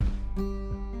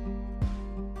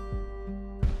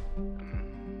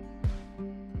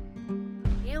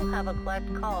have a collect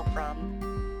call from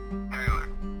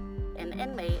an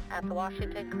inmate at the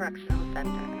Washington Correctional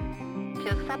Center.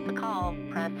 To accept the call,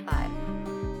 press 5.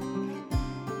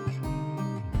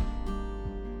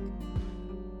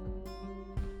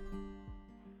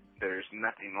 There's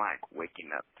nothing like waking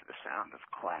up to the sound of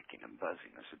clacking and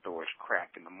buzzing as the doors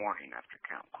crack in the morning after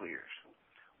count clears.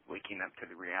 Waking up to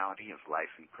the reality of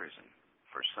life in prison.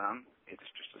 For some, it's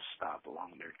just a stop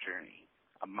along their journey,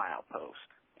 a milepost,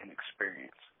 an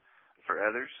experience. For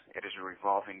others, it is a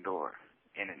revolving door,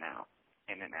 in and out,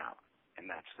 and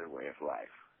that's their way of life,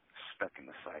 stuck in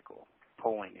the cycle,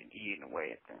 pulling and eating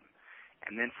away at them.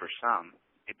 And then for some,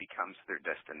 it becomes their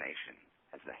destination,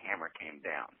 as the hammer came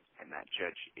down and that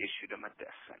judge issued them a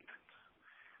death sentence.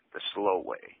 The slow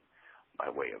way,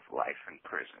 by way of life in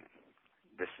prison.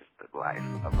 This is The Life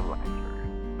of a Lifer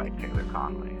by Taylor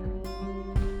Conway.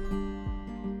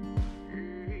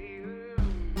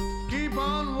 Keep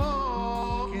on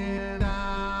walking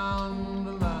down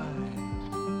the line.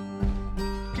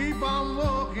 Keep on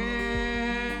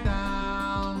walking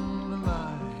down the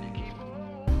line.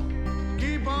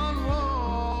 Keep on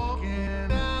walking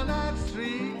down that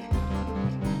street.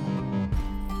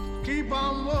 Keep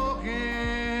on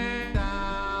walking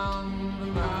down the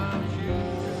line.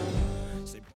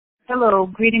 Hello,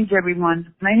 greetings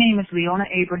everyone. My name is Leonna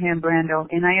Abraham Brando,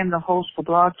 and I am the host for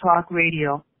Blog Talk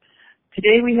Radio.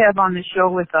 Today we have on the show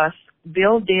with us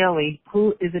Bill Daly,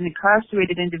 who is an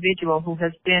incarcerated individual who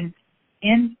has been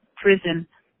in prison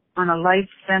on a life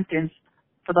sentence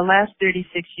for the last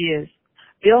 36 years.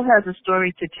 Bill has a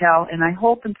story to tell, and I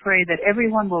hope and pray that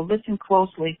everyone will listen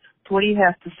closely to what he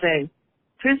has to say.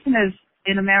 Prisoners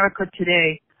in America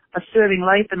today are serving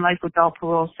life and life without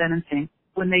parole sentencing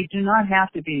when they do not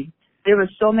have to be. There are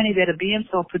so many that are being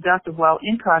so productive while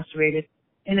incarcerated,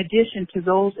 in addition to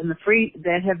those in the free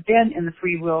that have been in the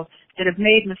free world that have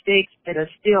made mistakes that are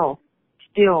still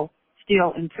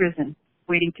in prison,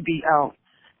 waiting to be out.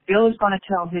 Bill is going to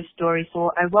tell his story,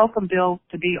 so I welcome Bill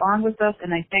to be on with us,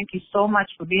 and I thank you so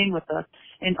much for being with us.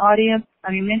 And audience,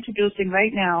 I'm introducing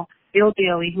right now Bill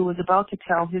Daly, who is about to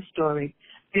tell his story.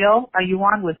 Bill, are you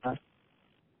on with us?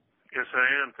 Yes, I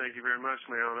am. Thank you very much,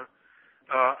 Leonna.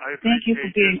 Thank you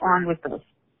for being on with us.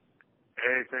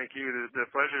 Hey, thank you. The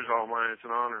pleasure is all mine. It's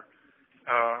an honor.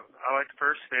 I'd like to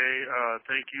first say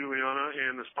thank you, Leonna,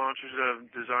 and the sponsors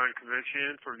of Design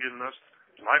Convention for giving us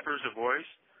lifers a voice.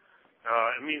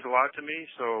 It means a lot to me,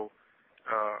 so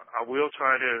I will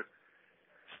try to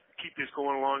keep this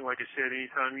going along. Like I said,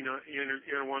 anytime you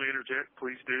want to interject,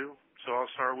 please do. So I'll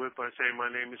start by saying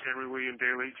my name is Henry William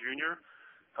Daly, Jr.,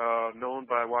 known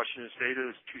by Washington State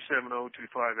as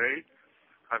 270258.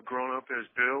 I've grown up as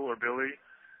Bill or Billy.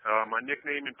 My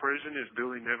nickname in prison is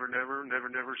Billy Never Never,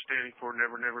 never never, standing for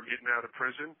never never getting out of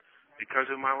prison because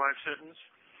of my life sentence.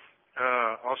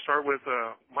 I'll start with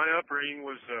my upbringing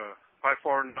was by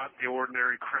far not the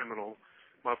ordinary criminal.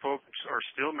 My folks are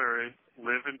still married,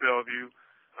 live in Bellevue.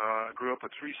 I grew up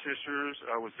with 3 sisters.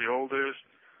 I was the oldest.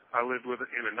 I lived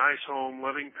in a nice home,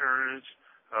 loving parents,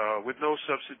 with no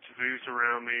substance abuse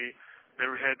around me.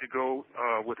 Never had to go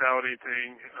without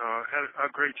anything. Had a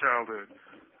great childhood.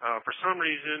 For some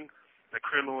reason, the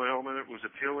criminal element was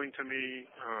appealing to me.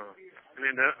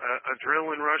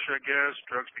 Adrenaline rush, I guess.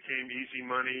 Drugs became easy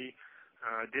money.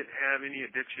 Didn't have any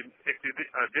addictive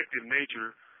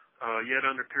nature. Yet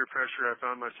under peer pressure, I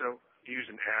found myself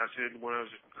using acid when I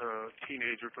was a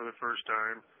teenager for the first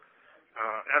time.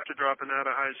 After dropping out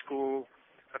of high school,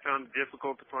 I found it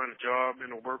difficult to find a job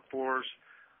in the workforce.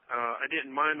 I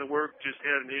didn't mind the work, just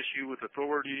had an issue with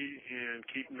authority and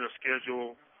keeping a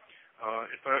schedule.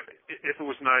 If it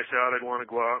was nice out, I'd want to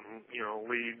go out and,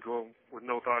 leave, go with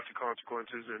no thoughts of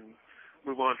consequences and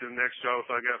move on to the next job if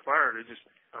I got fired.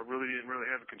 I really didn't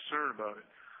have a concern about it.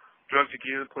 Drugs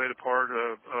again played a part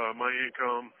of my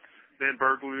income. Then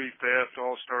burglary, theft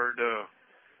all started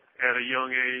at a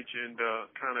young age and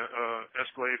kind of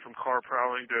escalated from car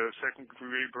prowling to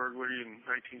second-degree burglary in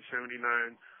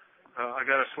 1979. I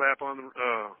got a slap on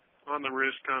the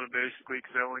wrist, kind of basically,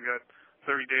 because I only got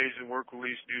 30 days in work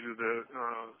release due to the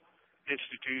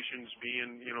institutions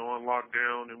being, on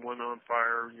lockdown and one on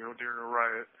fire, during a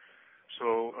riot.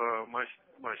 So my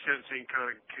sentencing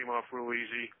kind of came off real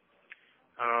easy.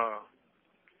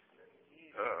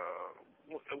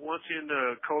 Once in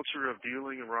the culture of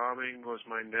dealing and robbing was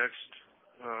my next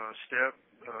step.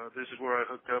 This is where I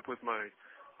hooked up with my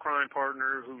crime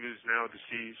partner, who is now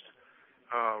deceased.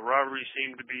 Robbery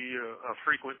seemed to be a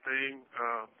frequent thing.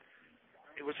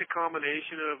 It was a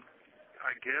combination of,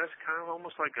 I guess, kind of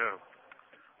almost like a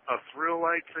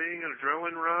thrill-like thing, an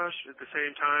adrenaline rush. At the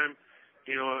same time,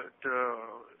 it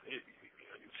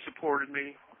supported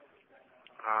me.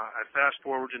 I fast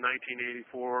forward to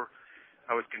 1984.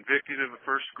 I was convicted of a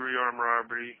first-degree armed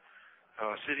robbery.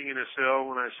 Sitting in a cell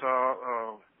when I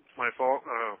saw my fall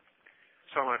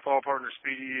partner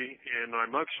Speedy and my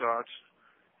mugshots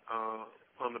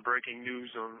on the breaking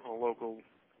news on a local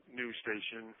news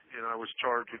station, and I was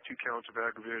charged with 2 counts of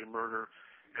aggravated murder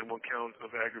and 1 count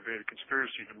of aggravated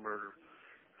conspiracy to murder.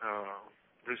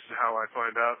 This is how I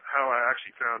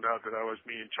actually found out that I was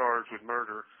being charged with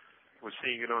murder, was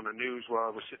seeing it on the news while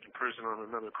I was sitting in prison on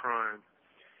another crime.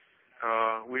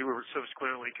 We were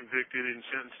subsequently convicted and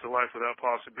sentenced to life without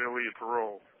possibility of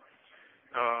parole.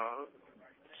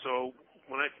 So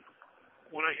when I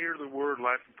hear the word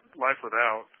life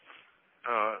without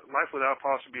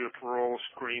possibility of parole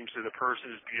screams that a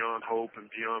person is beyond hope and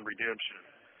beyond redemption.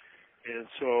 And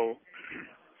so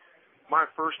my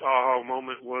first aha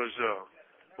moment was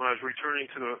when I was returning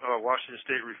to the Washington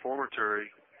State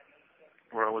Reformatory,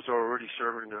 where I was already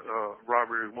serving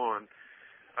robbery 1.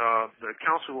 The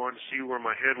counselor wanted to see where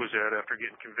my head was at after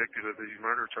getting convicted of these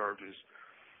murder charges.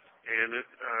 And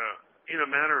in a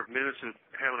matter of minutes of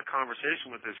having a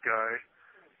conversation with this guy,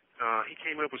 he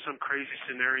came up with some crazy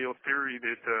scenario theory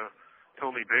that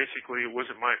told me basically it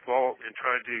wasn't my fault and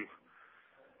tried to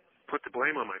put the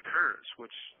blame on my parents,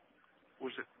 which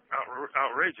was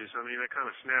outrageous. I mean, I kind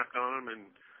of snapped on him and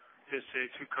didn't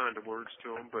say too kind of words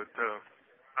to him, but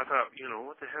I thought,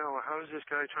 what the hell? How is this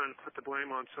guy trying to put the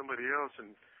blame on somebody else?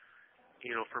 And,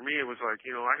 for me, it was like,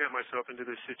 I got myself into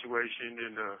this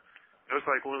situation, and it was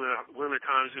like one of the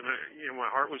times that my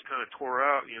heart was kind of tore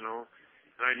out, and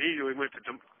I immediately went to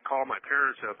call my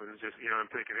parents up, and just,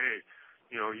 I'm thinking, hey,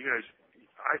 you guys,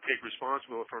 I take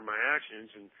responsibility for my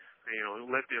actions, and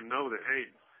let them know that,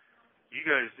 hey, you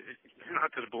guys, you're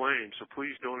not to blame, so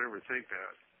please don't ever think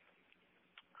that.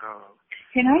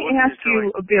 Can I ask you,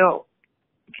 Bill?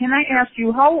 Can I ask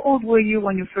you, how old were you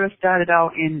when you first started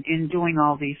out in doing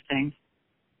all these things?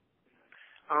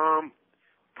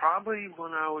 Probably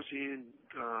when I was in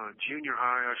junior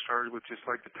high, I started with just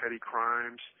like the petty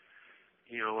crimes.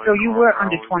 Like so you were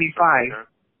under 25. Like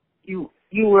you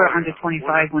were under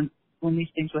 25 when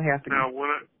these things were happening. Now, when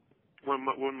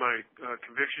my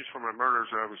convictions for my murders,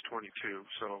 I was 22.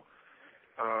 So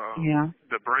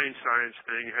the brain science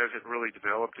thing hasn't really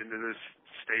developed into this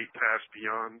state past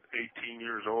beyond 18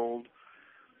 years old.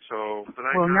 So, but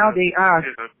now they are.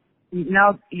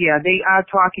 They are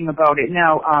talking about it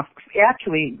now.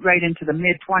 Actually, right into the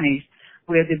mid-20s,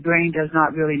 where the brain does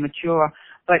not really mature.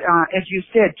 But as you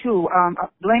said too,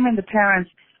 blaming the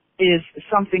parents is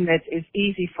something that is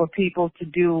easy for people to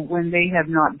do when they have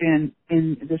not been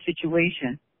in the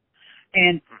situation,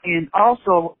 and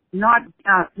also not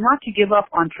to give up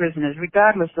on prisoners,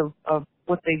 regardless of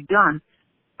what they've done.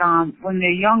 When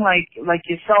they're young, like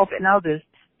yourself and others,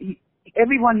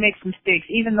 everyone makes mistakes.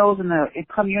 Even those in the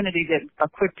community that are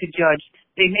quick to judge,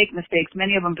 they make mistakes.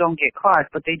 Many of them don't get caught,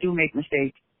 but they do make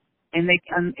mistakes, and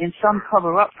some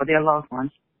cover up for their loved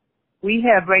ones. We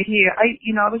have right here. I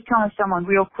was telling someone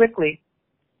real quickly.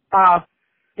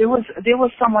 There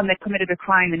was someone that committed a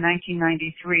crime in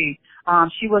 1993.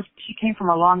 She came from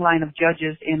a long line of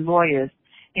judges and lawyers.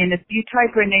 And if you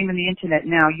type her name in the internet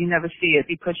now, you never see it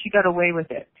because she got away with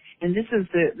it. And this is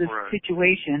the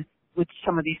situation with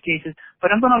some of these cases. But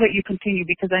I'm going to let you continue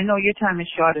because I know your time is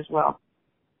short as well.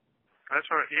 That's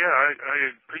right. Yeah, I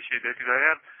appreciate that because I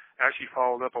have actually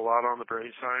followed up a lot on the brain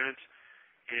science.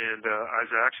 And I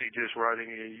was actually just writing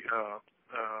a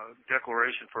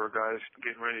declaration for a guy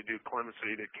getting ready to do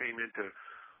clemency that came into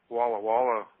Walla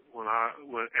Walla when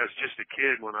as just a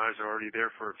kid when I was already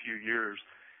there for a few years.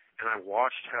 And I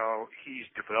watched how he's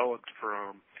developed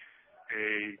from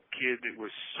a kid that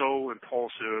was so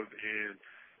impulsive and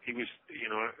he was,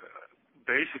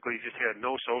 basically just had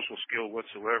no social skill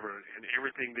whatsoever. And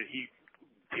everything that he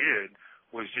did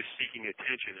was just seeking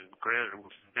attention, and granted it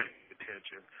was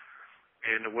attention.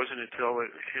 And it wasn't until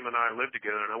him and I lived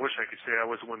together, and I wish I could say I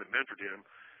was the one that mentored him,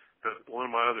 but one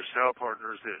of my other cell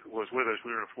partners that was with us,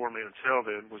 we were in a 4-man cell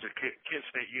then, was a Kent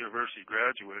State University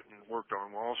graduate and worked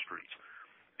on Wall Street.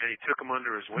 And he took him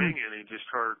under his wing, and he just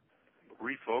started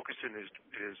refocusing his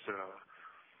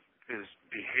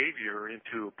behavior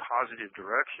into a positive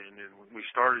direction. And we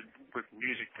started with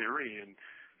music theory and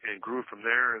grew from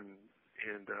there. And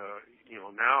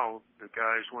now the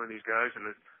guy's one of these guys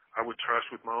that I would trust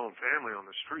with my own family on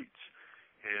the streets.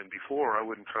 And before, I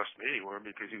wouldn't trust him anywhere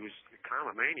because he was kind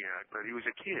of a maniac, but he was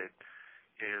a kid.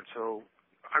 And so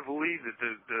I believe that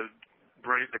the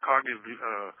brain, the cognitive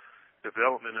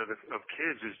development of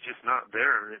kids is just not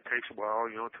there, and it takes a while,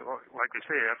 like they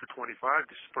say, after 25,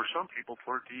 for some people,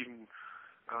 for it to even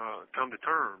come to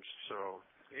terms. So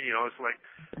It's like,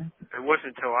 it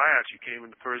wasn't until I actually came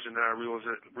into prison that I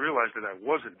realized that I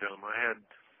wasn't dumb. I had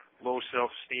low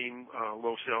self-esteem,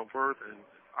 low self-worth, and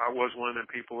I was one of them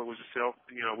people that was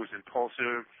was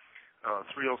impulsive,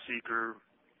 thrill seeker,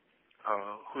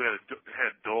 who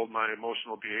had dulled my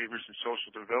emotional behaviors and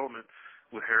social development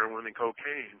with heroin and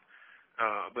cocaine.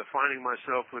 But finding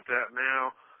myself with that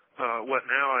now,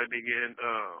 I began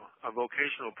a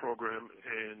vocational program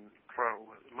in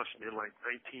it must have been like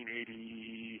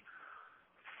 1984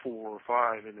 or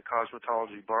 5 in the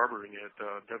cosmetology barbering at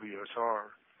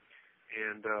WSR.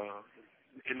 And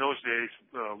in those days,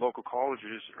 local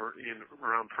colleges or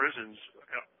around prisons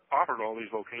offered all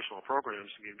these vocational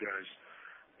programs to give guys,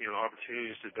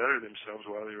 opportunities to better themselves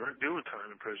while they weren't doing time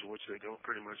in prison, which they don't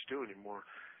pretty much do anymore.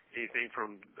 Anything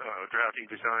from drafting,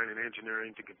 design, and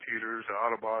engineering to computers,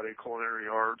 auto body,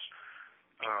 culinary arts.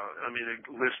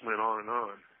 The list went on and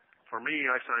on. For me,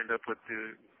 I signed up with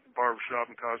the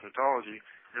barbershop and cosmetology,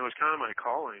 and it was kind of my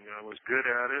calling. I was good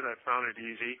at it. I found it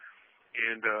easy.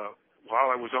 And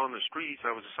while I was on the streets,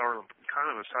 I was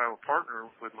kind of a silent partner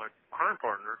with my crime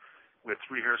partner with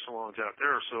 3 hair salons out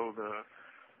there, so the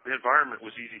environment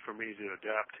was easy for me to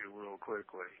adapt to real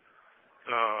quickly.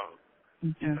 I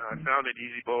found it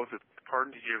easy both.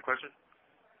 Pardon, did you have a question?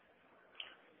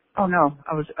 Oh no,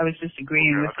 I was just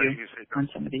agreeing with you on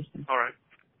some of these things. All right.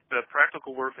 The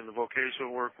practical work and the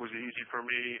vocational work was easy for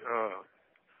me.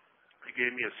 It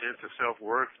gave me a sense of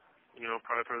self-worth,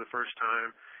 probably for the first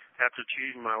time. After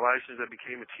achieving my license, I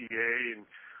became a TA and,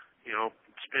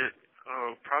 spent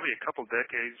probably a couple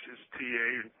decades as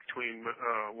TA between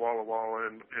Walla Walla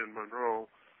and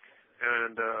Monroe.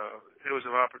 And it was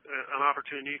an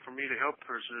opportunity for me to help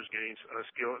prisoners gain a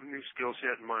new skill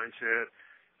set and mindset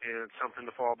and something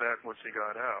to fall back once they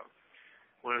got out.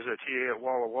 When I was a TA at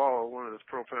Walla Walla, one of the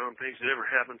profound things that ever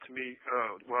happened to me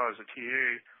while I was a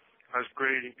TA, I was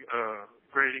grading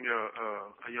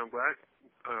a young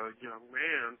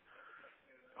man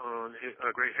on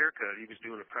a great haircut. He was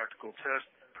doing a practical test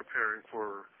preparing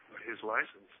for his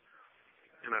license.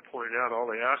 And I pointed out all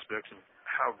the aspects of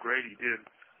how great he did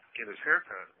in his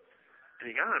haircut.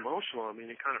 And he got emotional. He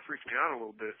kind of freaked me out a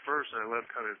little bit first, and I let him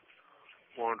kind of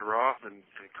wander off and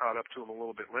caught up to him a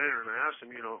little bit later, and I asked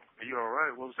him, are you all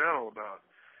right? What was that all about?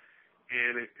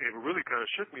 And it really kind of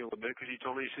shook me a little bit because he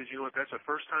told me, he says, that's the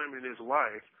first time in his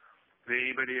life that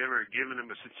anybody ever had given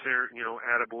him a sincere,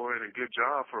 attaboy and a good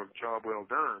job for a job well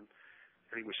done.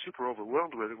 And he was super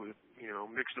overwhelmed with it, with,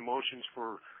 mixed emotions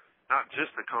for not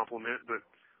just the compliment, but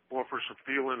more for some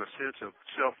feeling a sense of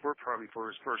self-worth probably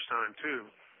for his first time too.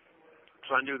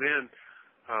 So I knew then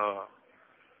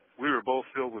we were both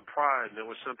filled with pride, and it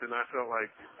was something I felt like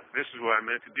this is what I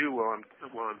meant to do while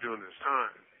I'm doing this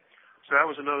time. So that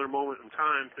was another moment in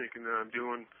time thinking that I'm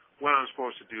doing what I'm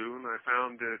supposed to do, and I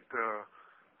found that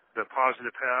the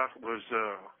positive path was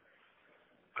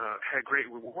had great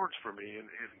rewards for me, and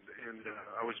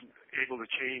I was able to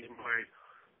change my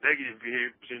negative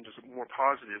behaviors into some more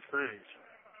positive things.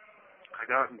 I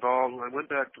got involved, I went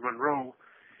back to Monroe,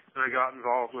 and I got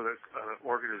involved with an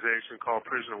organization called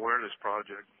Prison Awareness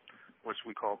Project, which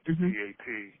we call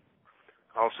EP2.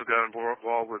 I also got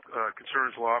involved with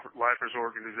Concerns Lifers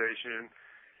organization,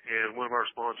 and one of our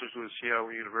sponsors was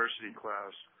Seattle University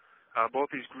class.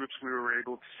 Both these groups, we were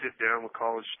able to sit down with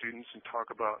college students and talk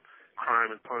about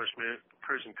crime and punishment,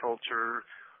 prison culture,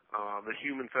 the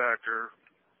human factor.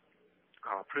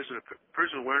 Prison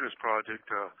Awareness Project,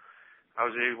 I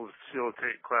was able to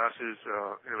facilitate classes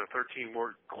in a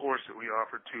 13-week course that we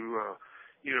offered to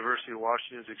University of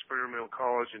Washington's Experimental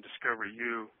College and Discovery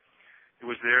U. It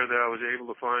was there that I was able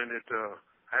to find that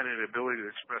I had an ability to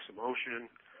express emotion,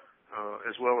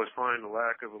 as well as find the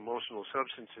lack of emotional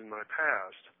substance in my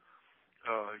past.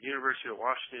 University of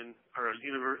Washington, or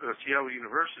Seattle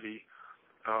University,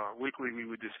 weekly we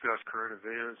would discuss current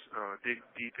events, dig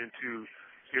deep into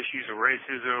issues of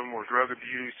racism or drug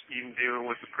abuse, even dealing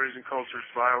with the prison culture's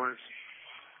violence.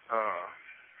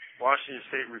 Washington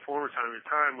State Reformer time to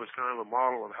time was kind of a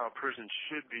model of how prisons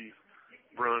should be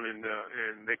run, and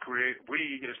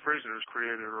we as prisoners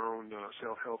created our own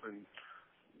self-help and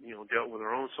dealt with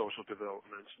our own social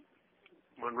developments.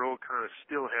 Monroe kind of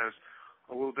still has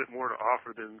a little bit more to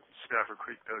offer than Stafford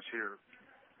Creek does here.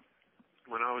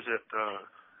 When I was at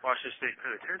Washington State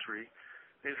Penitentiary,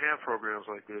 they didn't have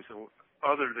programs like this, and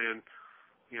other than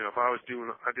if I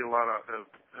did a lot of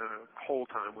whole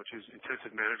time, which is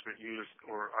intensive management unit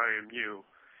or IMU.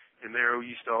 And there we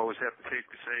used to always have to take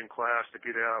the same class to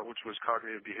get out, which was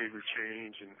cognitive behavior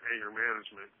change and anger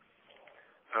management.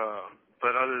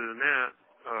 But other than that,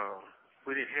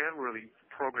 we didn't have really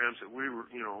programs that we were,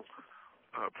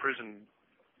 prison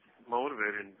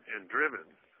motivated and driven.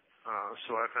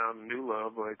 So I found a new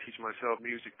love. I teach myself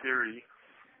music theory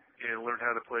and learned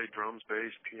how to play drums,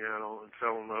 bass, piano, and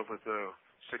fell in love with the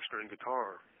six-string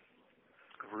guitar.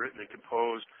 I've written and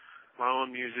composed my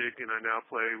own music, and I now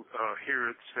play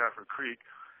here at Stafford Creek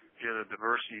in a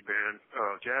diversity band,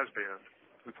 jazz band.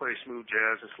 We play smooth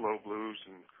jazz and slow blues,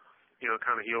 and it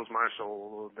kind of heals my soul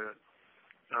a little bit.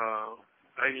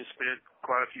 I even spent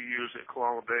quite a few years at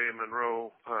Koala Bay and Monroe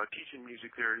teaching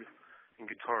music theory and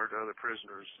guitar to other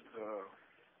prisoners.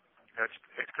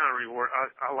 It's kind of rewarding.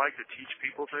 I like to teach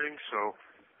people things, so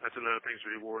that's another thing that's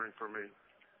rewarding for me.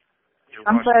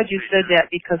 I'm glad you said that,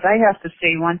 because I have to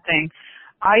say one thing.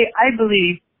 I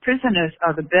believe prisoners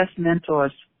are the best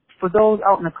mentors for those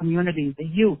out in the community, the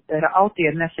youth that are out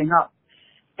there messing up.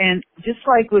 And just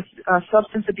like with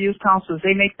substance abuse counselors,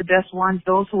 they make the best ones,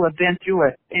 those who have been through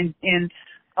it. And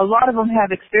a lot of them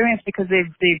have experience because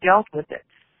they've dealt with it.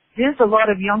 There's a lot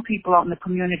of young people out in the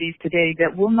communities today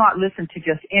that will not listen to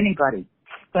just anybody.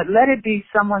 But let it be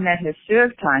someone that has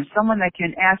served time, someone that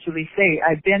can actually say,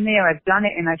 I've been there, I've done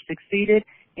it, and I've succeeded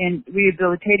in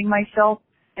rehabilitating myself.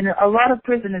 And a lot of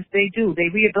prisoners, they do. They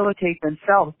rehabilitate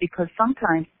themselves because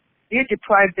sometimes they're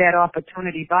deprived that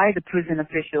opportunity by the prison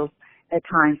officials at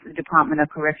times, the Department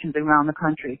of Corrections around the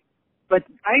country. But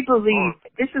I believe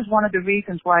this is one of the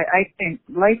reasons why I think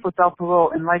life without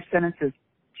parole and life sentences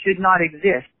should not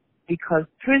exist, because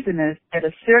prisoners that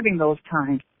are serving those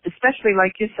times, especially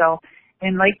like yourself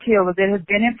and like Taylor, that have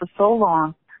been in for so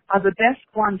long, are the best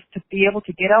ones to be able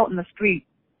to get out in the street,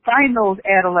 find those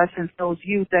adolescents, those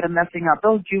youth that are messing up,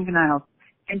 those juveniles,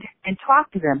 and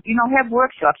talk to them. Have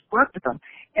workshops, work with them.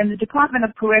 And the Department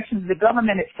of Corrections, the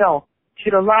government itself,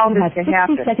 should allow this to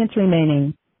happen. 60 seconds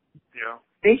remaining. Yeah.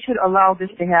 They should allow this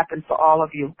to happen for all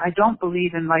of you. I don't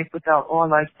believe in life without all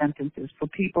life sentences for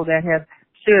people that have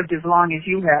served as long as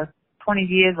you have, 20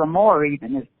 years or more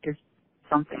even is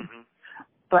something. Mm-hmm.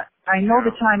 But I know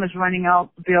the time is running out,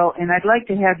 Bill, and I'd like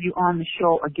to have you on the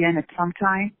show again at some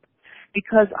time,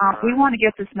 because we want to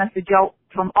get this message out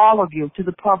from all of you to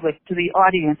the public, to the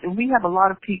audience, and we have a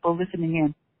lot of people listening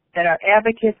in that are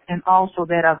advocates and also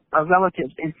that are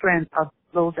relatives and friends of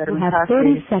those that are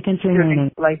incarcerated. 30 seconds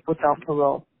remaining. Life without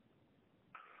parole.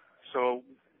 So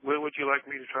when would you like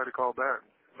me to try to call back?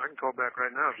 I can call back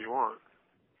right now if you want.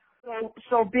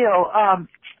 So Bill,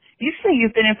 you say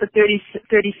you've been in for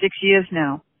 36 years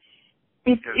now.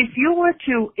 If you were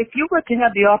to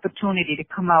have the opportunity to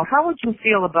come out, how would you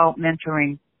feel about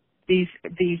mentoring these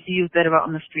youth that are out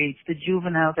on the streets, the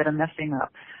juveniles that are messing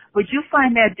up? Would you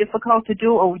find that difficult to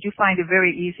do, or would you find it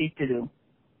very easy to do?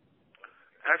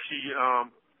 Actually,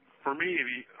 for me,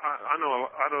 I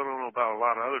don't know about a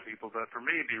lot of other people, but for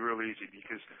me it'd be real easy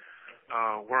because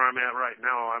where I'm at right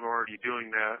now, I'm already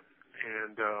doing that.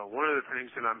 And one of the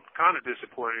things that I'm kind of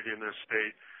disappointed in this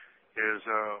state is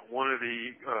one of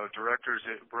the directors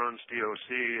that runs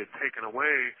DOC had taken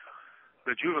away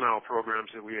the juvenile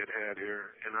programs that we had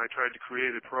here. And I tried to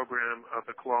create a program up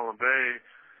at Koala Bay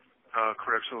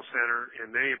Correctional Center,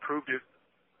 and they approved it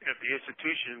at the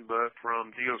institution, but from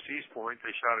DOC's point,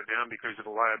 they shot it down because of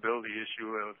a liability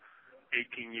issue of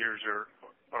 18 years or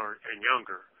and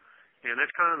younger. And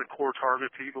that's kind of the core target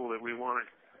people that we want to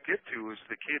get to, is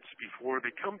the kids before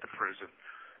they come to prison,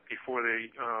 before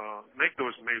they make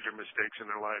those major mistakes in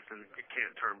their life and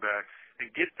can't turn back,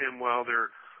 and get them while they're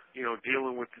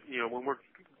dealing with when we're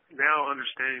now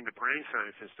understanding the brain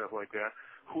science and stuff like that.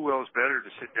 Who else better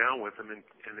to sit down with them and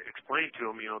explain to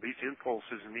them these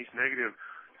impulses and these negative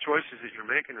choices that you're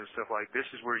making and stuff like this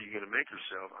is where you're going to make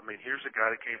yourself. I mean, here's a guy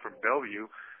that came from Bellevue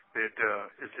that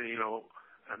is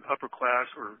an upper class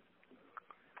or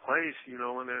place, and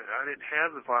I didn't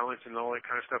have the violence and all that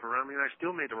kind of stuff around me, and I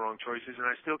still made the wrong choices, and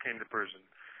I still came to prison.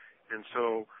 And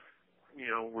so,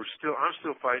 I'm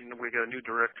still fighting. We got a new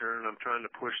director, and I'm trying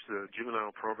to push the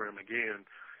juvenile program again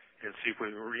and see if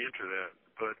we can re-enter that.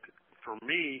 But for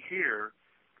me here,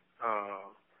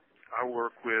 I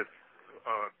work with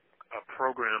a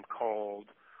program called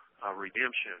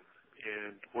Redemption,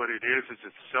 and what it is it's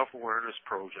a self-awareness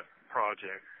project.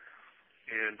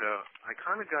 And I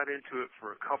kind of got into it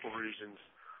for a couple reasons.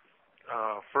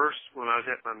 First, when I was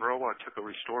at Monroe, I took a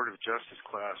restorative justice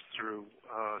class through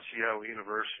Seattle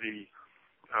University.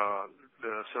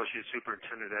 The associate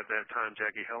superintendent at that time,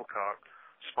 Jackie Helcock,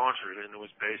 sponsored it, and it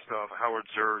was based off Howard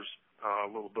Zer's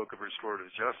little book of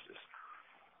restorative justice.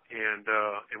 And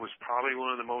it was probably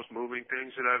one of the most moving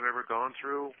things that I've ever gone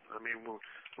through. I mean,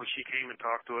 when she came and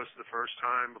talked to us the first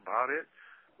time about it,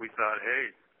 we thought,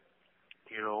 hey,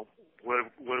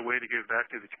 what a way to give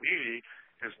back to the community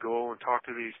is go and talk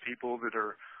to these people that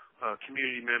are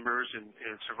community members and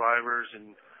survivors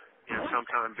and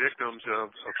sometimes victims of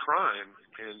crime,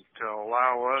 and to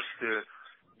allow us to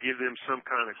give them some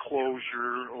kind of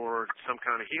closure or some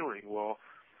kind of healing. Well,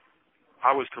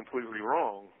 I was completely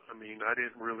wrong. I mean, I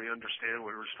didn't really understand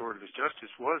what restorative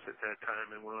justice was at that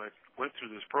time, and when I went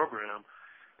through this program,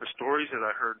 the stories that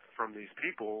I heard from these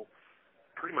people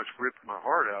pretty much ripped my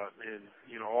heart out. And,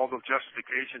 all the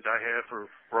justifications I had for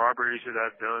robberies that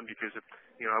I've done, because,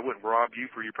 I wouldn't rob you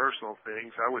for your personal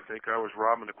things. I would think I was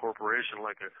robbing a corporation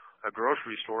like a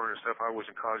grocery store and stuff. I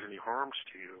wasn't causing any harms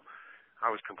to you.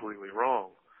 I was completely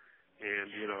wrong.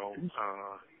 And,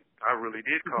 I really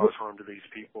did cause harm to these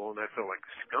people, and I felt like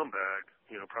a scumbag,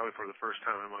 probably for the first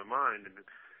time in my mind. And,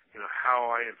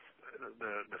 how I have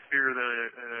the fear that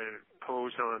I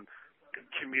posed on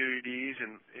communities,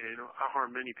 and I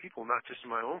harmed many people, not just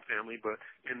in my own family, but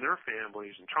in their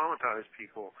families, and traumatized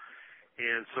people.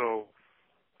 And so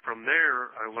from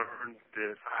there, I learned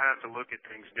that I have to look at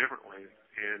things differently.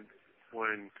 And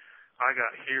when I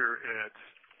got here at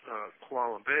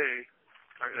Koala Bay,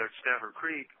 at Stafford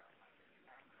Creek,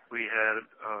 we had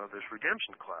this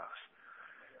redemption class.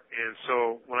 And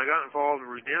so when I got involved in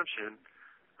redemption,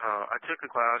 I took a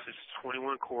class. It's a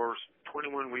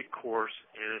 21-week course,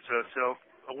 and it's a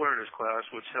self-awareness class,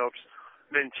 which helps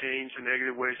men change the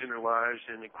negative ways in their lives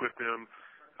and equip them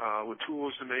with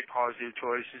tools to make positive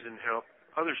choices and help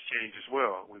others change as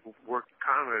well. We work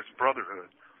kind of as brotherhood.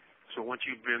 So once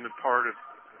you've been a part of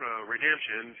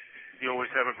redemption, you always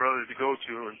have a brother to go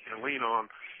to and lean on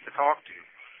to talk to.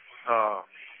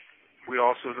 We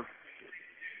also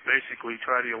basically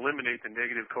try to eliminate the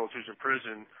negative cultures in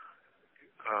prison,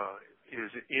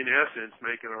 is in essence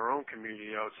making our own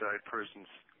community outside the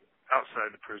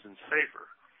prisons safer.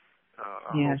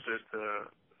 I hope that the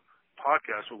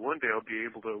podcast will one day I'll be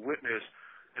able to witness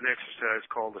an exercise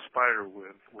called the spider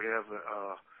web. We have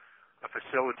a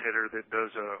facilitator that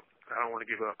does I don't want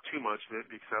to give up too much of it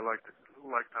because I like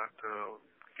not to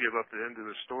give up the end of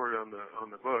the story on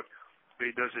the book. But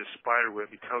he does this spider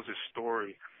web. He tells his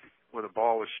story with a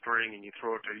ball of string, and you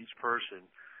throw it to each person.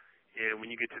 And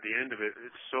when you get to the end of it,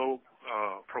 it's so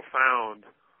profound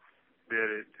that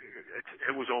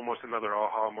it was almost another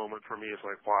aha moment for me. It's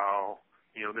like, wow,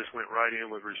 this went right in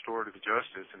with restorative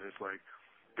justice, and it's like,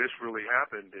 this really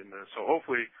happened. And so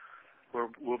hopefully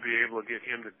we'll be able to get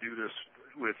him to do this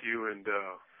with you. And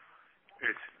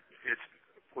it's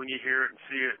when you hear it and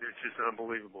see it, it's just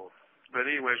unbelievable. But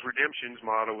anyways, Redemption's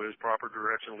motto is proper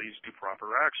direction leads to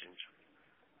proper actions.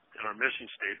 And our mission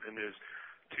statement is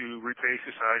to repay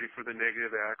society for the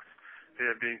negative acts that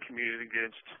have been committed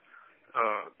against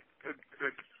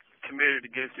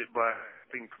it by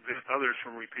being prevent others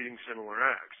from repeating similar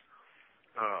acts.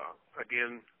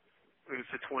 Again,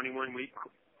 it's a 21-week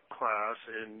class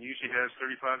and usually has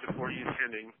 35 to 40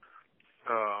 attending.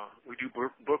 We do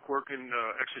book work and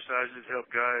exercises to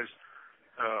help guys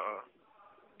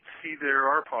see there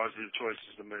are positive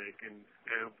choices to make, and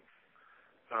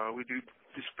we do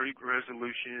dispute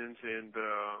resolutions, and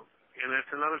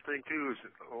that's another thing too, is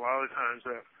a lot of times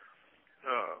that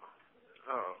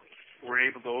we're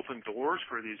able to open doors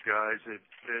for these guys that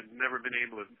had never been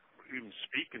able to even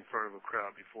speak in front of a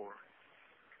crowd before.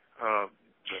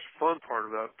 The fun part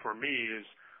of that for me is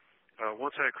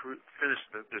once I finished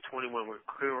the 21-week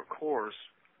course,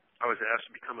 I was asked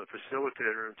to become a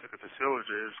facilitator and took a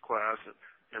facilitator's class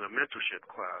and a mentorship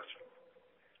class,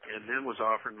 and then was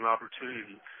offered an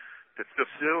opportunity to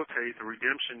facilitate the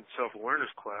Redemption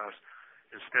Self-Awareness class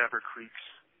in Stafford Creek's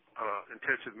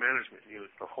intensive management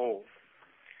unit, the whole.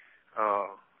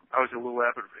 I was a little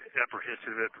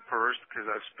apprehensive at first because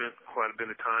I've spent quite a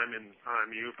bit of time in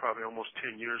IMU, probably almost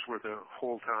 10 years worth of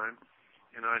whole time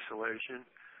in isolation.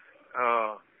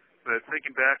 But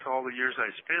thinking back to all the years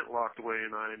I spent locked away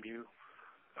in IMU,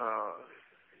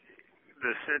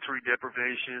 the sensory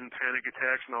deprivation, panic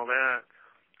attacks, and all that,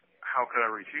 how could I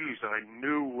refuse? I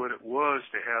knew what it was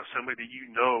to have somebody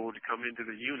to come into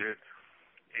the unit.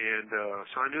 And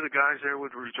so I knew the guys there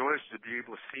would rejoice to be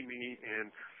able to see me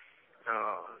and,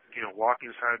 walk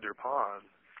inside their pod.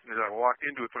 As I walked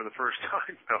into it for the first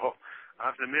time, though,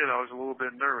 I have to admit I was a little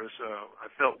bit nervous. I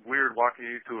felt weird walking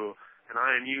into an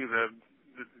IMU that,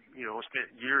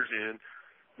 spent years in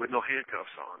with no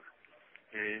handcuffs on.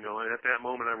 And, and at that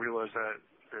moment I realized that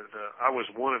I was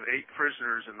one of 8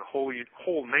 prisoners in the whole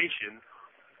nation,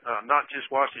 not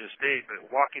just Washington State, but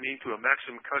walking into a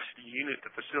maximum custody unit to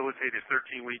facilitate a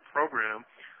 13-week program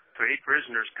to 8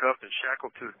 prisoners cuffed and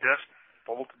shackled to the desk,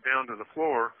 bolted down to the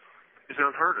floor, is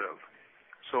unheard of.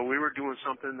 So we were doing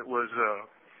something that was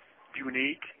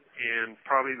unique and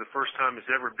probably the first time it's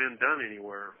ever been done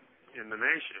anywhere in the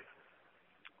nation.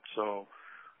 So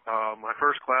my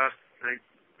first class,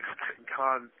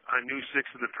 God, I knew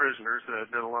 6 of the prisoners that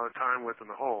I'd done a lot of time with in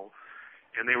the hole,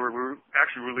 and they were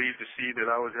actually relieved to see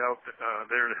that I was out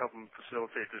there to help them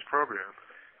facilitate this program.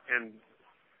 And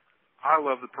I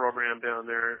love the program down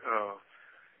there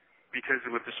because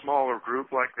with a smaller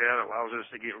group like that, it allows us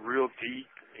to get real deep,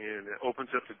 and it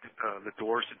opens up the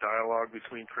doors to dialogue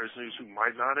between prisoners who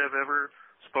might not have ever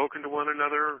spoken to one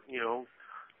another, you know,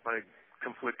 like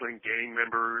conflicting gang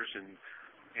members and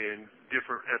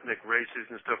different ethnic races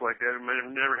and stuff like that.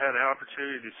 I've never had an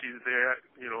opportunity to see that they,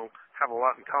 you know, have a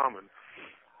lot in common.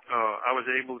 I was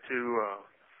able to,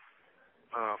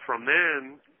 from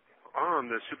then on,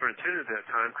 the superintendent at that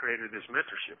time created this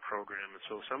mentorship program. And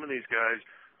so some of these guys,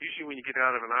 usually when you get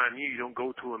out of an IMU, you don't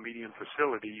go to a medium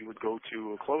facility. You would go to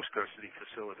a close custody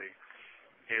facility.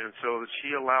 And so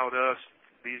she allowed us,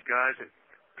 these guys that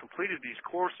completed these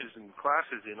courses and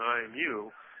classes in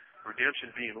IMU,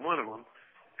 redemption being one of them,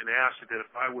 and asked that if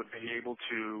I would be able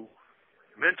to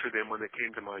mentor them when they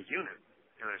came to my unit.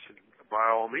 And I said, by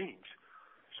all means.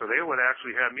 So they would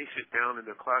actually have me sit down in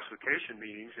the classification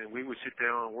meetings, and we would sit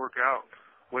down and work out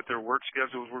what their work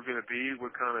schedules were going to be,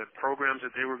 what kind of programs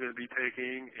that they were going to be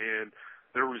taking, and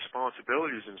their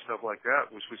responsibilities and stuff like that,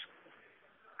 which was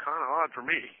kind of odd for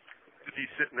me to be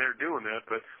sitting there doing that.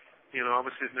 But, you know, I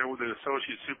was sitting there with the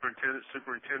associate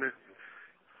superintendent,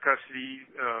 custody,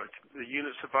 the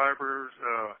unit survivors,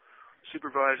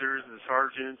 supervisors, the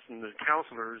sergeants, and the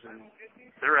counselors, and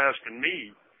they're asking me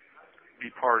to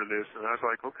be part of this. And I was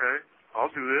like, okay,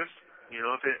 I'll do this. You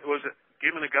know, if it was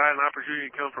giving a guy an opportunity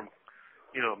to come from,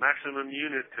 you know, maximum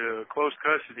unit to close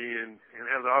custody and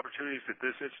have the opportunities that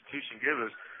this institution gives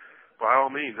us, by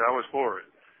all means, I was for it.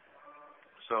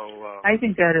 So I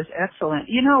think that is excellent.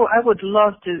 You know, I would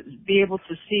love to be able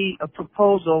to see a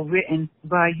proposal written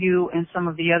by you and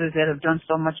some of the others that have done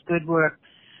so much good work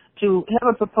to have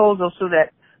a proposal so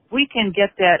that we can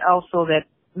get that out so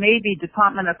that maybe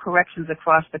Department of Corrections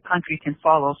across the country can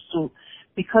follow suit,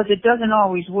 because it doesn't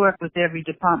always work with every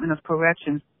Department of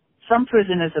Corrections. Some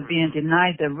prisoners are being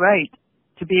denied the right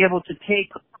to be able to take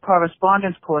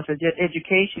correspondence courses,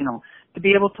 educational, to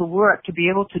be able to work, to be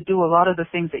able to do a lot of the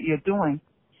things that you're doing.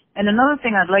 And another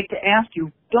thing I'd like to ask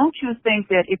you, don't you think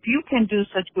that if you can do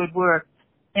such good work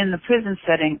in the prison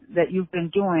setting that you've been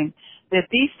doing,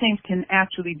 that these things can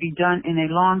actually be done in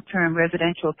a long-term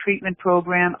residential treatment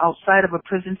program outside of a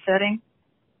prison setting?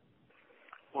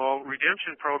 Well,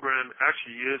 redemption program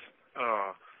actually is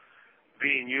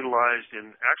being utilized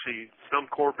in actually some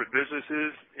corporate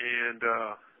businesses, and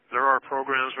there are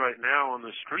programs right now on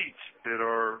the streets that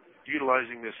are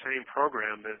utilizing this same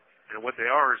program and what they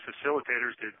are is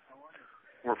facilitators that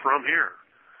were from here.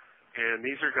 And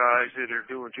these are guys that are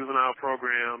doing juvenile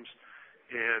programs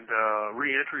and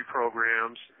reentry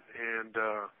programs and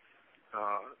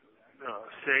not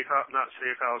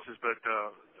safe houses, but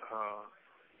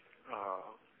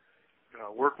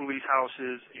work release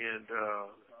houses and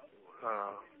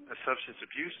substance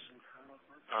abuse.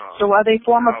 So are they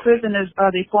former prisoners?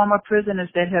 Are they former prisoners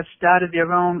that have started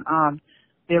their own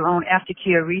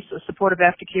aftercare supportive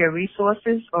aftercare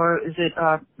resources, or is it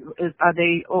are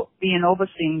they being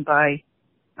overseen by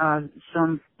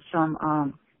some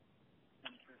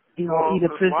either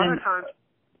prison? A lot of times,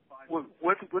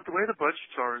 with the way the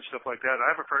budgets are and stuff like that,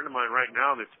 I have a friend of mine right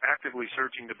now that's actively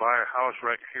searching to buy a house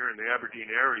right here in the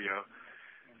Aberdeen area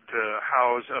to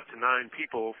house up to 9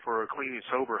 people for a clean and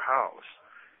sober house,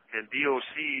 and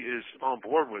DOC is on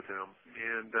board with him,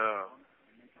 and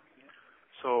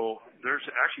so there's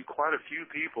actually quite a few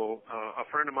people. A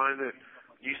friend of mine that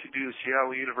used to do the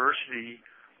Seattle University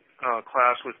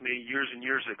class with me years and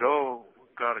years ago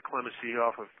got a clemency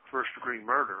off of first-degree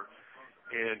murder,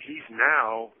 and he's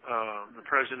now the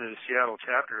president of the Seattle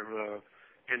chapter of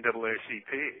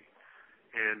NAACP.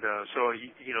 And so,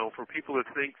 you know, for people that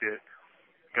think that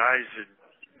guys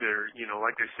they're, you know,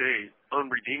 like they say,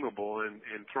 unredeemable and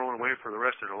thrown away for the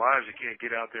rest of their lives, they can't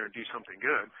get out there and do something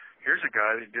good. Here's a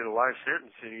guy that did a life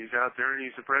sentence, and he's out there, and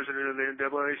he's the president of the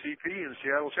NAACP in the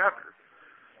Seattle chapter.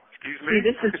 Excuse me? See,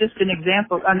 this is just an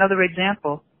example, another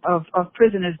example of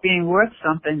prisoners being worth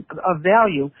something of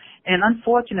value. And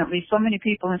unfortunately, so many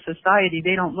people in society,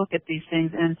 they don't look at these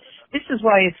things. And this is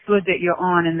why it's good that you're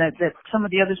on and that some of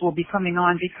the others will be coming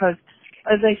on, because,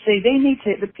 as I say, they need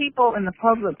to, the people in the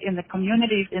public, in the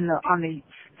communities, on the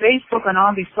Facebook and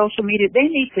all these social media, they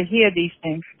need to hear these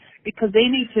things, because they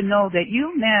need to know that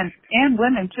you men and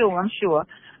women too, I'm sure,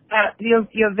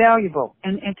 you're valuable.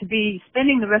 And to be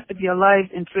spending the rest of your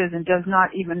lives in prison does not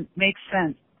even make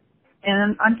sense.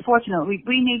 And unfortunately,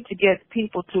 we need to get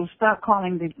people to stop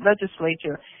calling the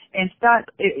legislature and start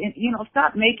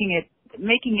making it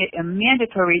making it a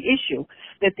mandatory issue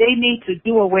that they need to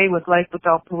do away with life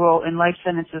without parole and life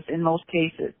sentences in most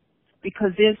cases,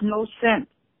 because there's no sense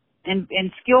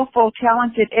in skillful,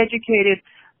 talented, educated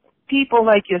people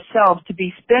like yourselves to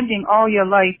be spending all your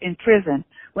life in prison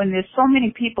when there's so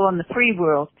many people in the free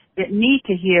world that need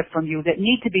to hear from you, that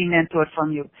need to be mentored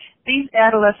from you. These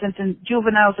adolescents and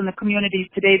juveniles in the communities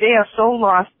today, they are so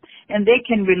lost, and they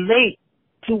can relate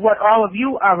to what all of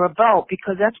you are about,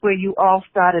 because that's where you all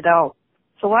started out.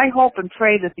 So I hope and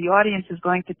pray that the audience is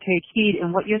going to take heed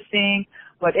in what you're saying,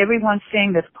 what everyone's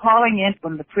saying that's calling in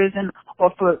from the prison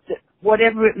or for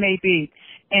whatever it may be.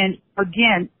 And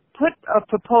again, put a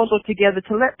proposal together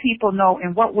to let people know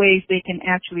in what ways they can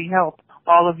actually help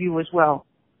all of you as well.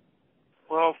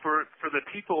 Well, for the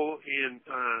people in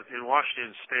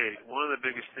Washington State, one of the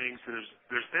biggest things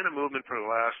there's been a movement for the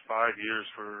last 5 years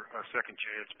for a second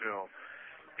chance bill,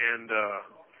 and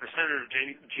the Senator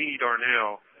Jeannie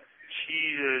Darnell, she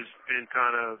has been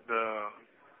kind of the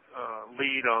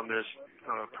lead on this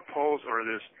proposal or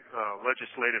this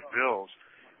legislative bills.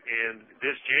 And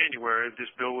this January, this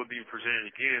bill will be presented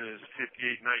again as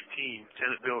 5819,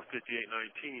 Senate Bill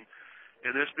 5819.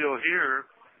 And this bill here,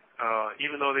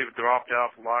 even though they've dropped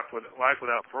out from life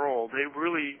without parole, I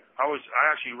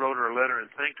actually wrote her a letter and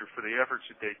thanked her for the efforts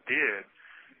that they did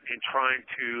in trying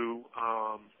to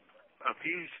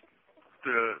appease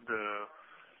the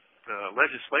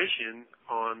legislation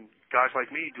on guys like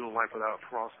me doing life without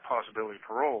possibility of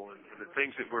parole, and the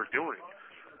things that we're doing.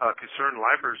 Concerned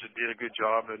lifers that did a good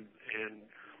job in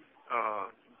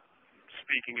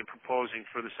speaking and proposing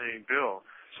for the same bill.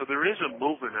 So there is a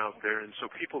movement out there, and so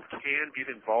people can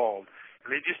get involved.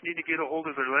 And they just need to get a hold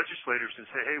of their legislators and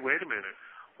say, hey, wait a minute,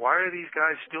 why are these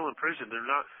guys still in prison? They're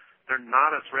not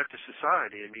a threat to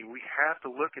society. I mean, we have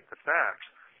to look at the facts.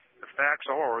 The facts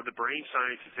are the brain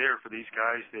science is there for these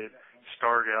guys that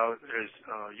started out as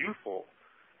youthful.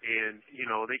 And, you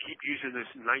know, they keep using this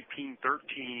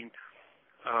 1913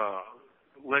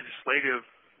 legislative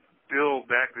bill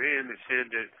back then that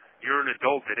said that you're an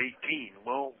adult at 18.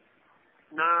 Well,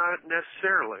 not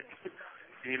necessarily.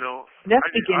 You know, that's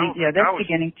beginning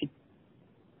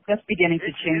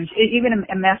to change. Even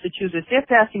in Massachusetts, they're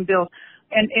passing bills,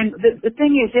 and the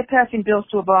thing is, they're passing bills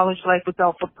to abolish life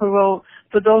without parole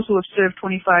for those who have served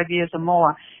 25 years or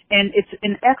more. And it's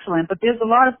excellent, but there's a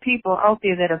lot of people out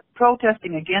there that are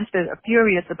protesting against it, are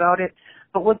furious about it.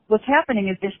 But what's happening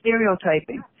is they're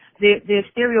stereotyping. They're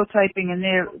stereotyping, and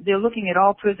they're looking at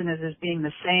all prisoners as being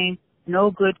the same,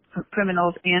 no good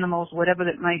criminals, animals, whatever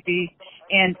that might be.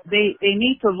 And they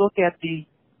need to look at the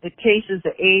cases,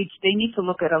 the age. They need to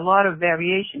look at a lot of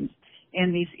variations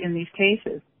in these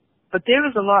cases. But there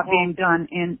is a lot being done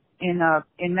in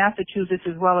Massachusetts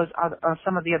as well as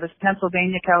some of the others,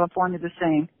 Pennsylvania, California, the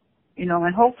same. You know,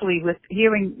 and hopefully with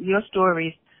hearing your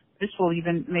stories, this will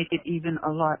even make it even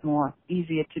a lot more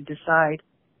easier to decide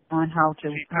on how to.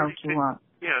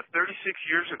 Yeah, 36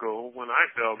 years ago when I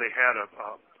fell, they had a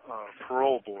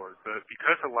parole board, but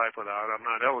because of life without, I'm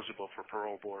not eligible for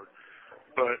parole board.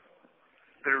 But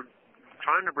they're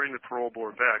trying to bring the parole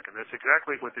board back, and that's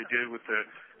exactly what they did with the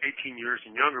 18 years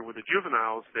and younger, with the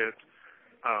juveniles that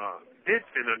did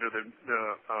fit under the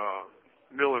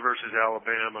Miller versus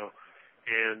Alabama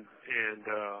and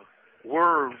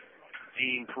were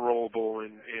deemed parolable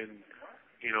and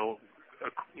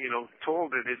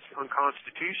told that it's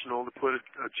unconstitutional to put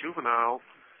a juvenile,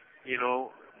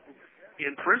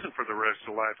 in prison for the rest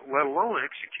of life, let alone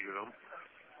execute them.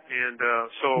 And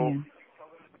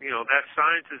that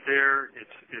science is there.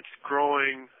 It's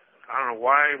growing. I don't know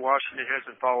why Washington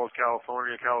hasn't followed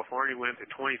California. California went to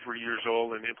 23 years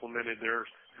old and implemented theirs,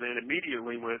 and then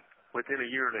immediately went within a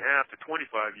year and a half to 25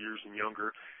 years and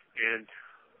younger. And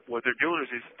what they're doing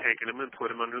is taking them and put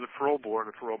them under the parole board,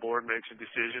 and the parole board makes a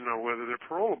decision on whether they're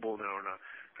parolable now or not.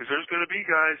 Because there's going to be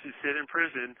guys that sit in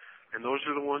prison, and those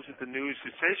are the ones that the news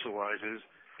sensationalizes,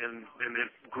 and it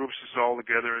groups us all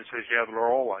together and says, yeah, they're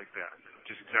all like that.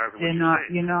 Which is exactly what you're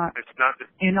saying. You're not. It's not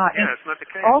the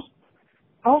case.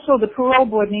 Also, the parole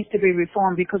board needs to be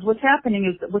reformed, because what's happening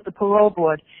is that with the parole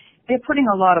board, they're putting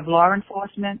a lot of law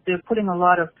enforcement, they're putting a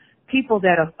lot of people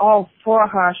that are all for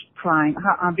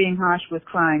being harsh with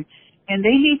crime, and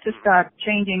they need to start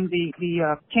changing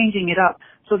changing it up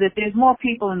so that there's more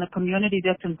people in the community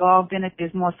that's involved in it.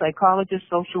 There's more psychologists,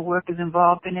 social workers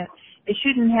involved in it. It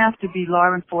shouldn't have to be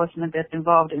law enforcement that's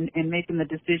involved in making the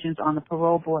decisions on the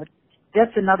parole board.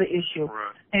 That's another issue,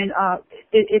 right. And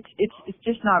it's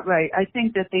just not right. I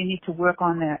think that they need to work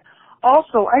on that.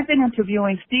 Also, I've been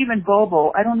interviewing Stephen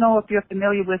Bobo. I don't know if you're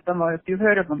familiar with him or if you've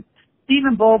heard of him.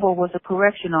 Stephen Bobo was a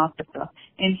correction officer,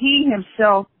 and he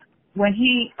himself when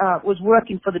he was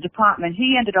working for the department,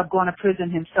 he ended up going to prison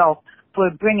himself for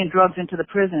bringing drugs into the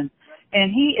prison.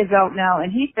 And he is out now,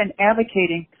 and he's been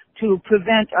advocating to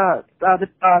prevent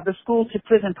the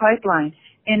school-to-prison pipeline.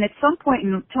 And at some point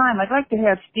in time, I'd like to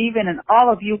have Stephen and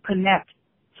all of you connect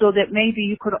so that maybe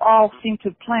you could all seem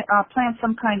to plan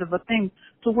some kind of a thing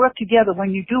to work together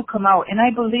when you do come out. And I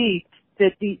believe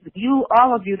that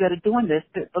all of you that are doing this,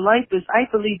 that the life is, I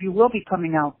believe you will be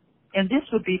coming out. And this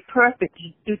would be perfect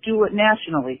to do it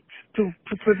nationally, to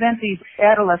prevent these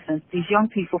adolescents, these young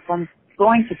people from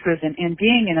going to prison and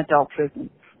being in adult prison.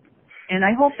 And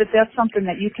I hope that that's something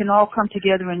that you can all come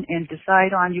together and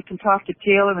decide on. You can talk to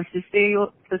Taylor and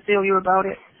Cecilia about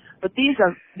it. But these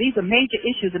are major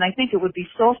issues, and I think it would be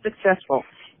so successful.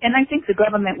 And I think the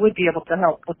government would be able to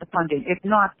help with the funding. If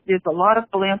not, there's a lot of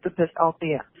philanthropists out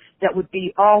there that would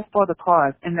be all for the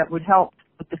cause and that would help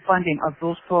with the funding of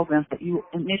those programs that you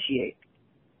initiate.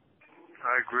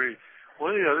 I agree.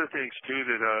 One of the other things too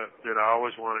that I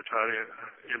always want to try to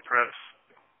impress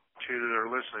to that are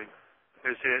listening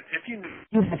is that if you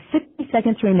have 60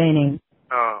 seconds remaining.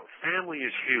 Family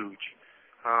is huge.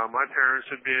 My parents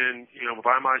have been,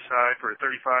 by my side for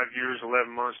 35 years,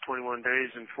 11 months, 21 days,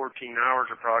 and 14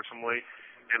 hours approximately,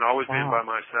 and always been by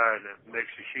my side. That makes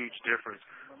a huge difference.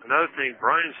 Another thing,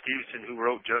 Brian Stevenson, who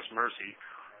wrote Just Mercy,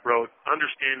 wrote,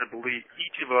 "Understand and believe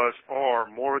each of us are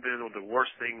more than the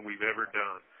worst thing we've ever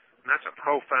done." And that's a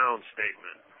profound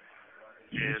statement.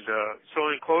 And so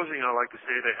in closing, I'd like to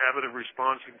say the habit of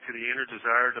responding to the inner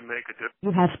desire to make a difference.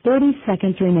 You have 30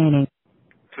 seconds remaining.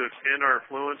 To extend our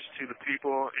influence to the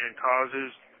people and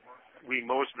causes we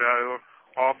most value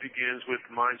all begins with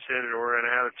mindset or an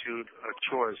attitude, a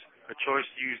choice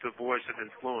to use the voice of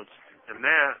influence. And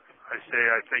that, I say,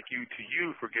 I thank you to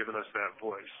you for giving us that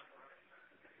voice.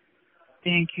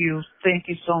 Thank you. Thank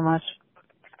you so much.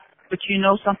 But you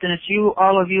know something, it's you,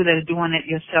 all of you that are doing it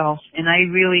yourselves. And I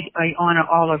honor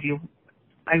all of you.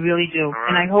 I really do. Right.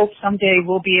 And I hope someday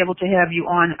we'll be able to have you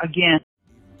on again